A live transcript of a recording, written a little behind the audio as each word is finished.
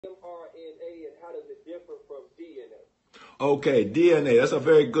mRNA and how does it differ from DNA? Okay, DNA, that's a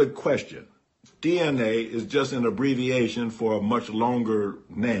very good question. DNA is just an abbreviation for a much longer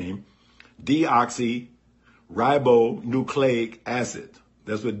name, deoxyribonucleic acid.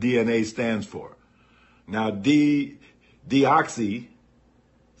 That's what DNA stands for. Now, deoxy,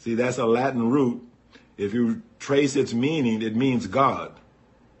 see, that's a Latin root. If you trace its meaning, it means God.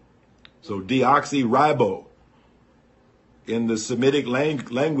 So deoxyribo. In the Semitic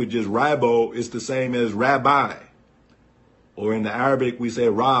languages, ribo is the same as rabbi. Or in the Arabic, we say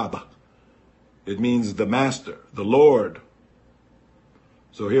Rab. It means the master, the Lord.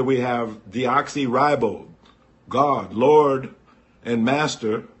 So here we have deoxyribo, God, Lord, and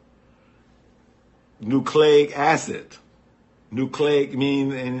master, nucleic acid. Nucleic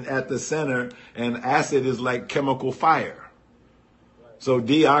means at the center, and acid is like chemical fire. So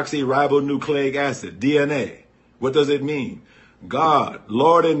deoxyribonucleic acid, DNA. What does it mean? God,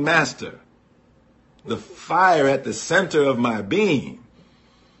 Lord and Master, the fire at the center of my being.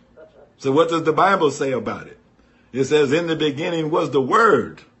 So what does the Bible say about it? It says, in the beginning was the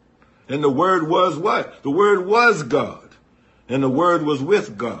Word. And the Word was what? The Word was God. And the Word was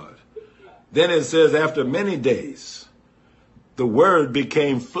with God. Then it says, after many days, the Word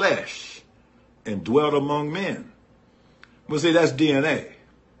became flesh and dwelt among men. Well, see, that's DNA.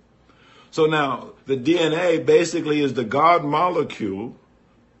 So now, the DNA basically is the God molecule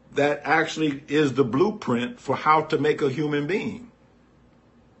that actually is the blueprint for how to make a human being.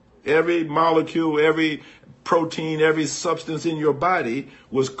 Every molecule, every protein, every substance in your body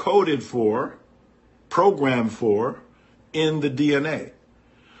was coded for, programmed for, in the DNA.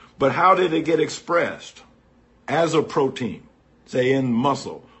 But how did it get expressed as a protein, say in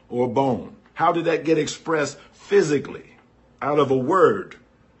muscle or bone? How did that get expressed physically out of a word?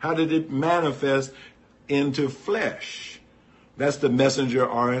 How did it manifest into flesh? That's the messenger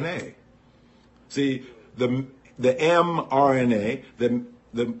RNA. See, the mRNA,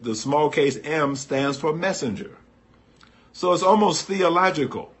 the small case m stands for messenger. So it's almost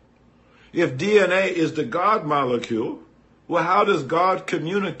theological. If DNA is the God molecule, well, how does God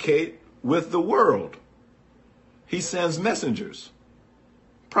communicate with the world? He sends messengers,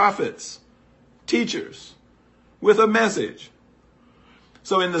 prophets, teachers, with a message.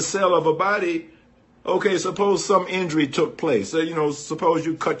 So in the cell of a body, okay, suppose some injury took place. So, suppose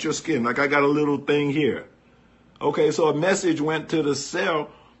you cut your skin, like I got a little thing here. Okay, so a message went to the cell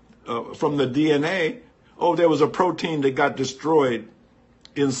from the DNA. Oh, there was a protein that got destroyed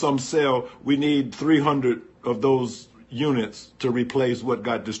in some cell. We need 300 of those units to replace what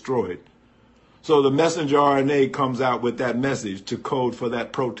got destroyed. So the messenger RNA comes out with that message to code for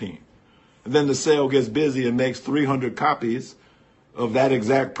that protein. And then the cell gets busy and makes 300 copies of that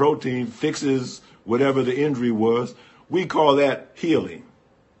exact protein, fixes whatever the injury was. We call that healing.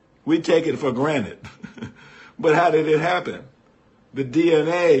 We take it for granted. But how did it happen? The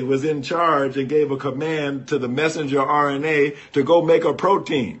DNA was in charge and gave a command to the messenger RNA to go make a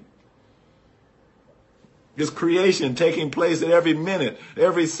protein. This creation taking place at every minute,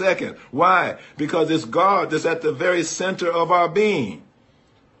 every second. Why? Because it's God that's at the very center of our being.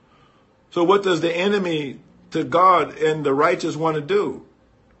 So what does the enemy to God and the righteous want to do?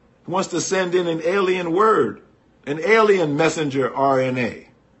 He wants to send in an alien word, an alien messenger RNA.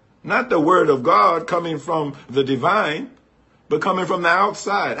 Not the word of God coming from the divine, but coming from the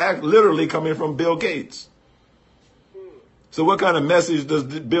outside, literally coming from Bill Gates. So what kind of message does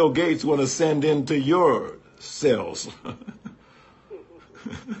Bill Gates want to send into your cells?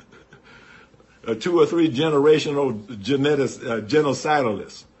 A 2 or 3 generational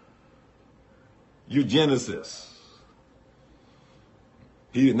genocidalist, eugenicist.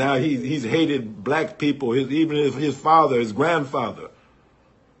 He's hated black people, even his father, his grandfather.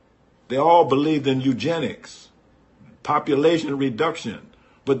 They all believed in eugenics, population reduction,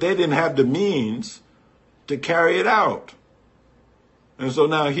 but they didn't have the means to carry it out. And so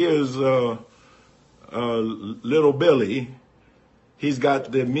now here's little Billy. He's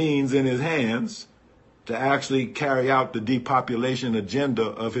got the means in his hands to actually carry out the depopulation agenda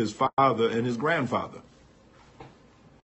of his father and his grandfather.